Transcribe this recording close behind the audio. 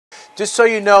Just so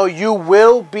you know, you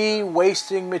will be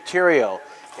wasting material.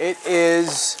 It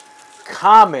is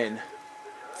common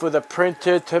for the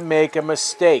printer to make a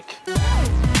mistake.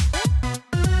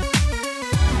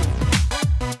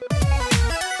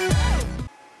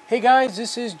 Hey guys,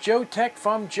 this is JoeTech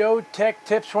from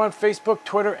JoeteckTips. We're on Facebook,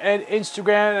 Twitter, and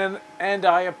Instagram, and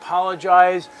I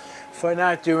apologize for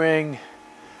not doing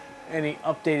any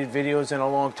updated videos in a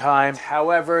long time.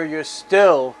 However, you're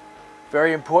still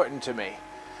very important to me.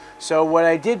 So what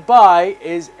I did buy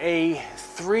is a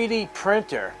 3D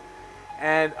printer,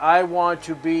 and I want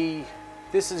to be,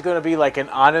 this is going to be like an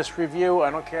honest review. I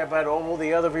don't care about all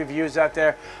the other reviews out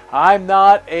there. I'm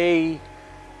not a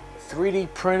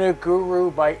 3D printer guru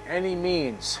by any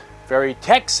means. Very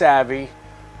tech savvy,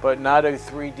 but not a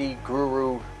 3D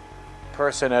guru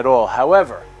person at all.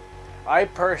 However, I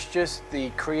purchased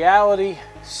the Creality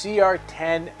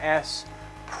CR-10S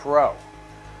Pro.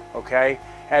 Okay?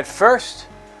 At first,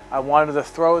 I wanted to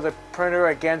throw the printer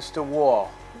against the wall.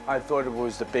 I thought it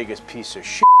was the biggest piece of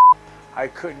shit. I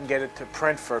couldn't get it to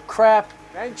print for crap.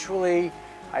 Eventually,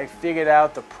 I figured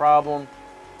out the problem,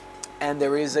 and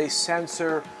there is a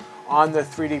sensor on the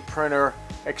 3D printer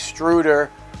extruder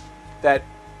that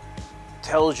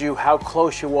tells you how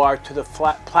close you are to the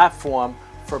flat platform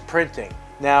for printing.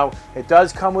 Now, it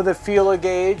does come with a feeler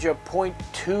gauge, a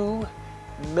 0.2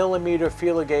 millimeter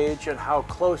feeler gauge, and how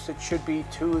close it should be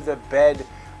to the bed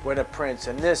when it prints.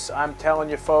 And this, I'm telling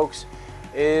you folks,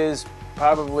 is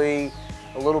probably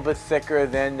a little bit thicker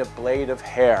than the blade of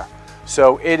hair.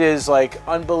 So it is like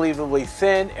unbelievably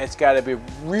thin. It's got to be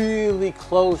really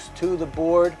close to the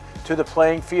board, to the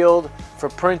playing field for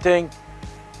printing,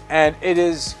 and it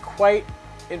is quite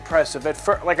impressive.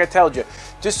 Like I told you,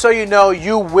 just so you know,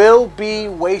 you will be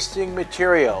wasting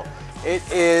material. It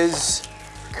is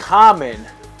common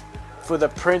for the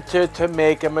printer to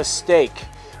make a mistake.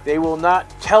 They will not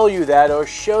tell you that or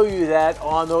show you that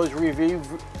on those review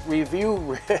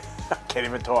I can't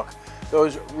even talk.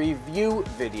 Those review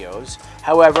videos.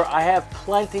 However, I have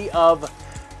plenty of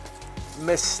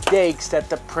mistakes that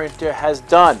the printer has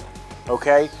done.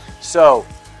 Okay, so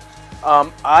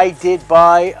I did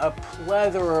buy a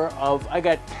plethora of, I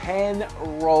got 10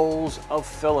 rolls of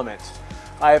filament.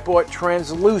 I bought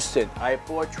translucent, I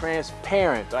bought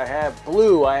transparent, I have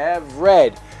blue, I have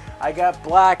red, I got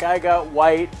black, I got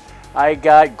white, I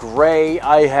got gray,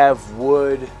 I have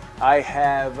wood, I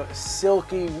have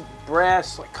silky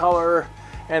brass color,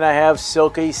 and I have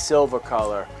silky silver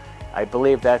color. I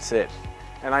believe that's it.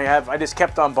 And I just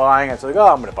kept on buying. I was like, oh,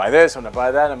 I'm going to buy this, I'm going to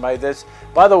buy that, and buy this.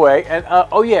 By the way, and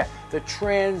oh yeah, the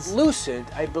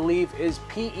translucent, I believe, is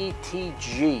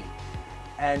PETG.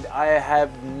 And I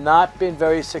have not been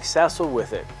very successful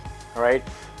with it. All right.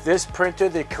 This printer,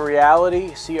 the Creality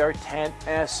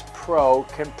CR-10S Pro,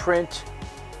 can print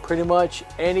pretty much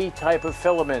any type of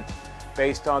filament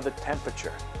based on the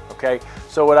temperature. Okay.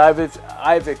 So what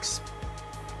I've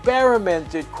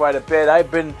experimented quite a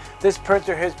bit. This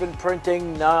printer has been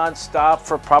printing non-stop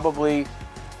for probably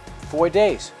 4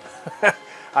 days.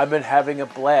 I've been having a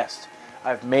blast.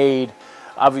 I've made,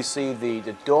 obviously,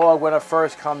 the dog when it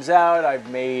first comes out. I've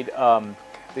made the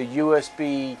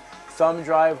USB thumb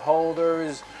drive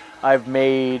holders. I've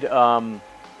made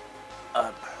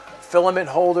filament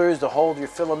holders to hold your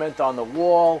filament on the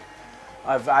wall.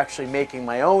 I'm actually making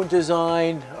my own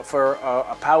design for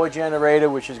a power generator,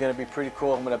 which is going to be pretty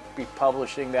cool. I'm going to be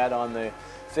publishing that on the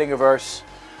Thingiverse.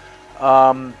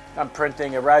 I'm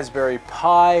printing a Raspberry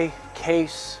Pi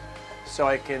case so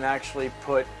I can actually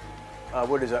put,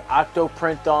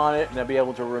 Octoprint on it, and I'll be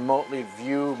able to remotely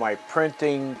view my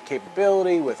printing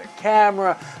capability with a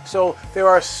camera. So there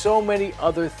are so many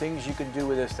other things you can do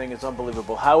with this thing. It's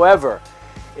unbelievable. However,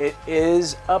 it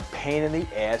is a pain in the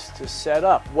ass to set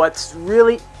up. What's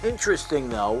really interesting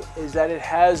though is that it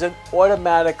has an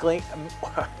automatic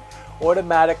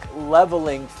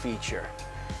leveling feature.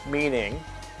 Meaning,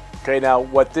 okay, now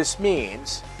what this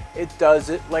means, it does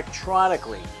it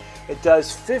electronically. It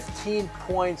does 15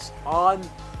 points on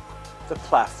the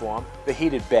platform, the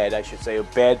heated bed, I should say, a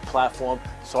bed platform.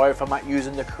 Sorry if I'm not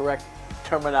using the correct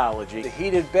terminology. The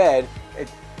heated bed,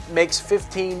 it makes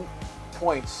 15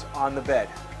 points on the bed.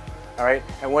 All right,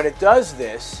 and when it does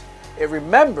this, it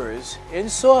remembers in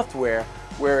software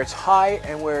where it's high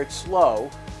and where it's low,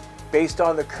 based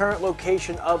on the current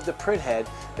location of the printhead,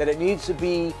 that it needs to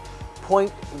be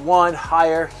 0.1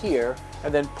 higher here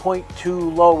and then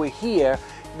 0.2 lower here,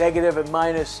 negative and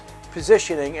minus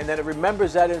positioning, and then it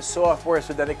remembers that in software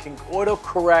so that it can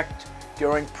auto-correct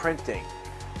during printing.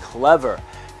 Clever.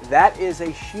 That is a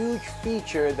huge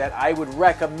feature that I would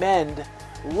recommend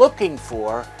looking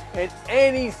for in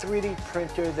any 3D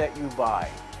printer that you buy.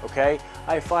 okay?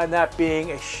 I find that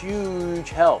being a huge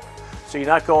help. So you're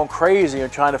not going crazy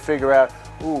and trying to figure out,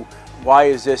 ooh, why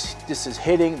is this is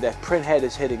hitting, that print head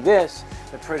is hitting this,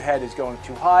 the print head is going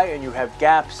too high, and you have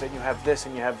gaps, and you have this,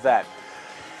 and you have that.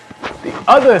 The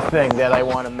other thing that I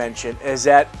want to mention is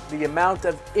that the amount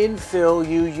of infill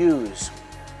you use.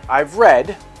 I've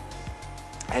read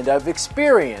and I've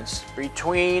experienced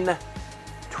between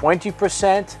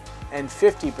 20% and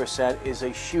 50% is a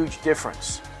huge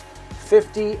difference.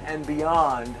 50 and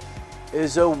beyond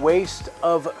is a waste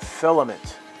of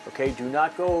filament. Okay, do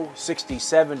not go 60,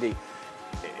 70.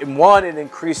 In one, it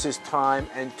increases time,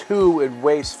 and two, it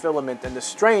wastes filament, and the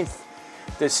strength,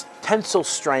 this tensile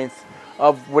strength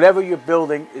of whatever you're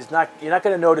building is not, you're not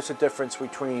going to notice a difference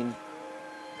between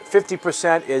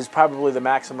 50% is probably the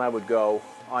maximum I would go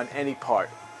on any part.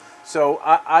 So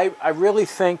I really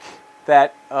think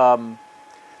that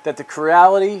that the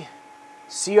Creality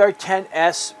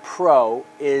CR-10S Pro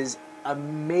is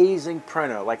amazing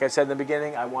printer. Like I said in the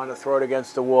beginning, I wanted to throw it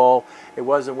against the wall. It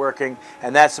wasn't working,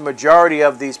 and that's the majority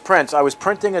of these prints. I was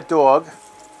printing a dog,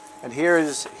 and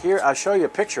here I'll show you a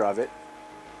picture of it.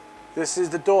 This is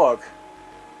the dog,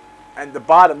 and the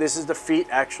bottom, this is the feet.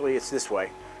 Actually, it's this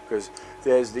way, because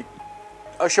there's the,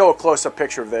 I'll show a close-up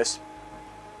picture of this,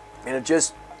 and it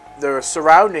just, the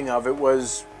surrounding of it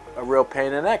was a real pain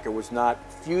in the neck. It was not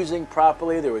fusing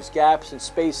properly. There was gaps and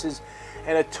spaces,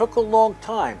 and it took a long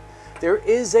time. There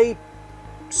is a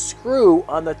screw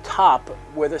on the top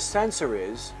where the sensor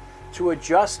is to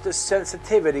adjust the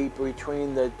sensitivity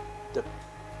between the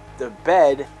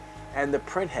bed and the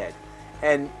print head,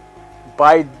 and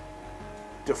by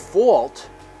default,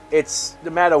 it's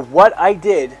no matter what I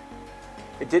did,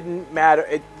 it didn't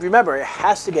matter. Remember, it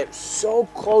has to get so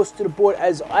close to the board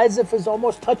as if it's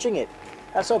almost touching it.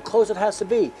 That's how close it has to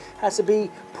be. It has to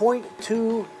be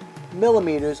 0.2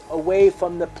 millimeters away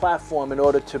from the platform in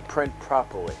order to print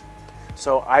properly.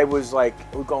 So I was like,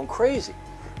 we're going crazy,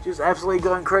 just absolutely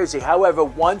going crazy. However,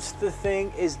 once the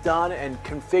thing is done and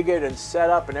configured and set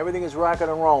up and everything is rocking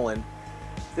and rolling,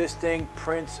 this thing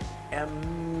prints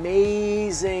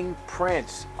amazing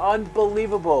prints,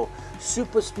 unbelievable,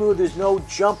 super smooth. There's no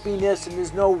jumpiness and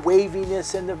there's no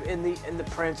waviness in the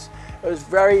prints. I was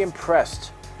very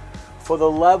impressed for the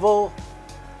level.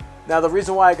 Now, the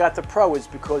reason why I got the Pro is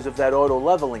because of that auto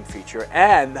leveling feature,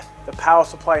 and the power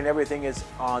supply and everything is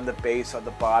on the base, on the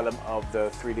bottom of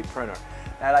the 3D printer.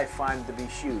 That I find to be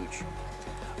huge.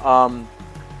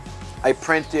 I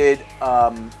printed,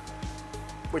 I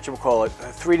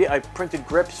printed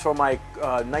grips for my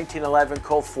 1911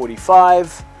 Colt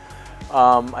 45.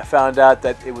 I found out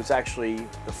that it was actually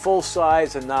the full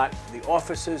size and not the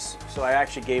offices, so I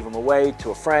actually gave them away to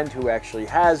a friend who actually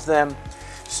has them,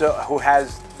 so who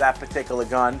has that particular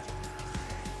gun.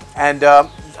 And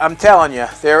I'm telling you,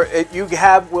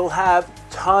 will have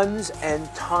tons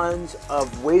and tons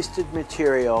of wasted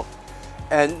material,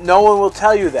 and no one will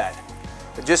tell you that.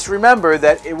 But just remember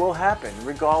that it will happen,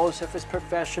 regardless if it's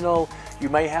professional. You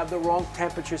may have the wrong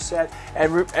temperature set,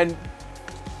 and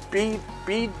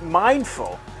be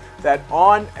mindful that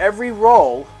on every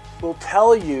roll will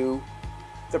tell you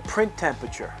the print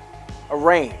temperature, a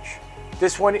range.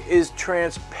 This one is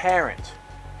transparent,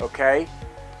 okay?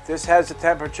 This has the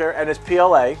temperature, and it's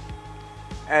PLA,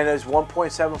 and is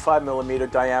 1.75 millimeter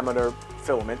diameter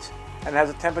filament, and has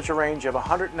a temperature range of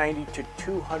 190 to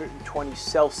 220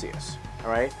 Celsius, all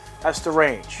right? That's the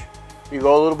range. You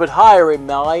go a little bit higher,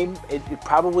 it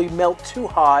probably melt too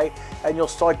high, and you'll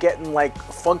start getting like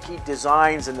funky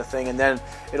designs in the thing, and then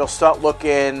it'll start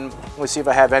looking, let's see if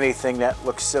I have anything that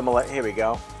looks similar. Here we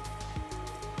go.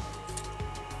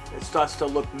 It starts to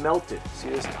look melted. See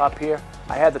this top here?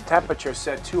 I had the temperature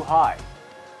set too high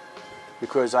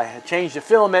because I had changed the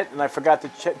filament and I forgot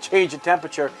to change the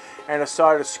temperature, and it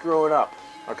started screwing up.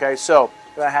 Okay, so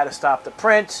I had to stop the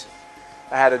print.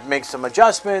 I had to make some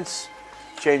adjustments,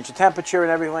 change the temperature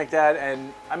and everything like that.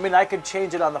 And I mean, I could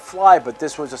change it on the fly, but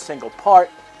this was a single part.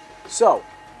 So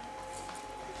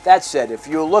that said, if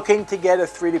you're looking to get a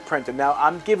 3D printer, now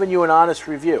I'm giving you an honest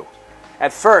review.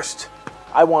 At first,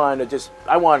 I wanted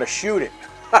to shoot it.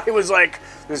 I was like,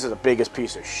 this is the biggest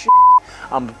piece of shit.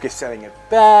 I'm just setting it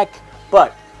back.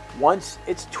 But once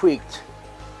it's tweaked,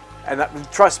 and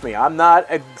trust me, I'm not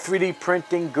a 3D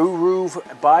printing guru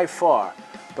by far,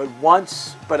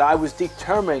 but I was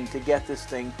determined to get this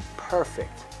thing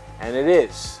perfect, and it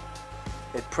is.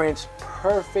 It prints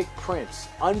perfect prints,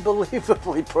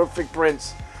 unbelievably perfect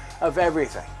prints of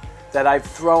everything that I've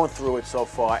thrown through it so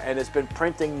far, and it's been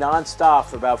printing non-stop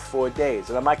for about 4 days,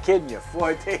 and I'm not kidding you,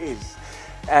 4 days,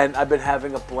 and I've been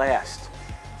having a blast.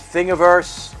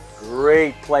 Thingiverse,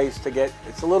 great place to get.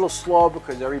 It's a little slow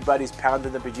because everybody's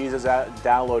pounding the bejesus out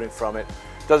downloading from it.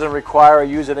 Doesn't require a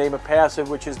username or password,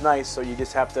 which is nice, so you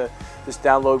just have to just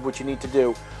download what you need to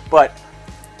do. But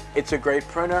it's a great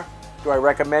printer. Do I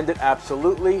recommend it?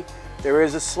 Absolutely. There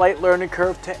is a slight learning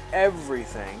curve to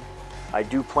everything. I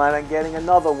do plan on getting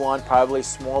another one, probably a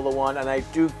smaller one, and I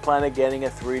do plan on getting a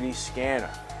 3D scanner,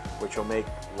 which will make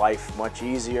life much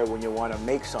easier when you want to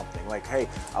make something. Like, hey,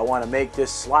 I want to make this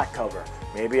slot cover.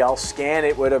 Maybe I'll scan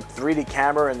it with a 3D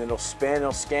camera, and then it'll spin,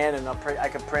 it'll scan, and I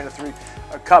can print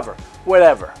a cover.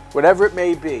 Whatever it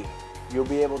may be, you'll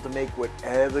be able to make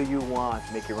whatever you want.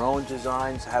 Make your own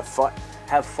designs, have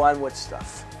fun with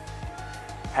stuff.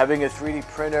 Having a 3D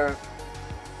printer,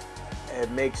 it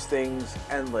makes things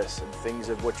endless and things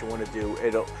of what you want to do.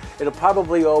 It'll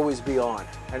probably always be on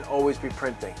and always be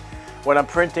printing. What I'm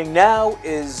printing now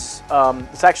is,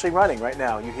 it's actually running right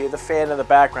now. You hear the fan in the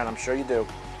background, I'm sure you do.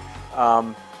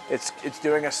 It's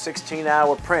doing a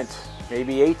 16-hour print,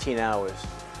 maybe 18 hours.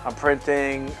 I'm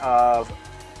printing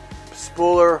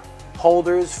spooler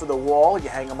holders for the wall. You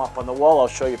hang them up on the wall. I'll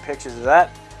show you pictures of that.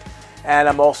 And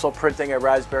I'm also printing a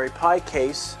Raspberry Pi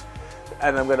case,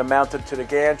 and I'm going to mount it to the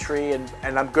gantry, and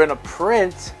I'm going to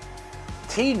print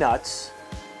T-nuts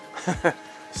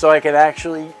so I can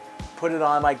actually put it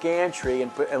on my gantry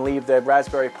and leave the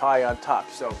Raspberry Pi on top.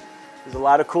 So there's a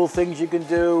lot of cool things you can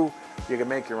do. You can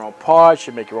make your own parts,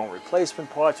 you can make your own replacement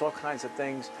parts, all kinds of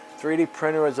things. 3D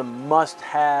printer is a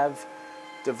must-have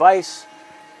device.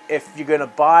 If you're going to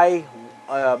buy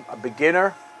a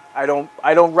beginner, I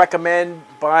don't recommend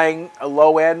buying a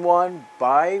low-end one.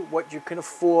 Buy what you can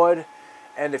afford,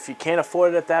 and if you can't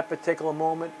afford it at that particular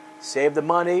moment, save the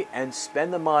money and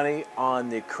spend the money on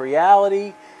the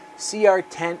Creality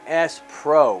CR-10S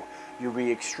Pro. You'll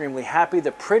be extremely happy.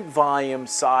 The print volume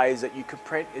size that you can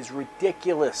print is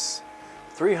ridiculous.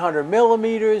 300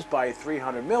 millimeters by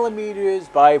 300 millimeters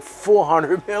by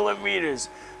 400 millimeters.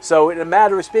 So in a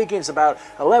matter of speaking, it's about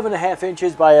 11.5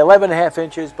 inches by 11.5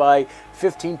 inches by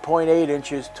 15.8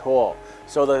 inches tall.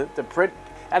 So the print,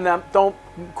 and don't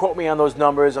quote me on those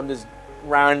numbers, I'm just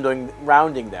rounding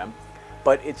them,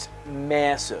 but it's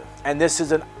massive. And this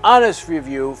is an honest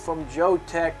review from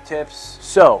JoeteckTips.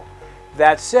 So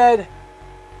that said,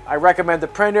 I recommend the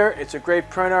printer. It's a great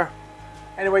printer.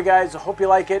 Anyway, guys, I hope you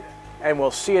like it, and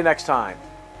we'll see you next time.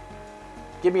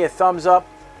 Give me a thumbs up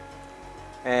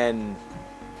and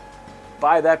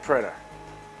buy that printer.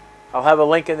 I'll have a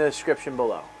link in the description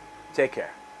below. Take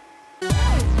care.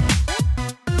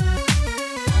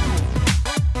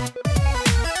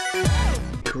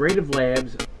 Creative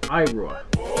Labs iRaw.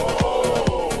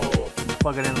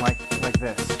 Plug it in like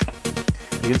this.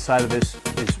 The inside of this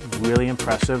is really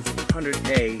impressive.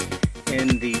 100A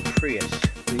in the Prius.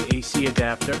 The AC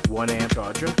adapter, 1 amp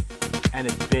charger, and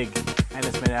it's big, and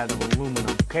it's made out of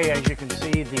aluminum. Okay, as you can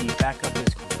see, the backup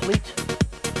is complete.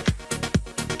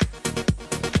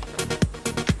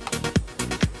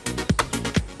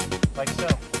 Like so.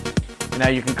 And now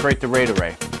you can create the RAID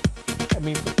array. I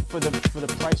mean, for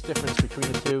the price difference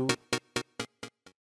between the two,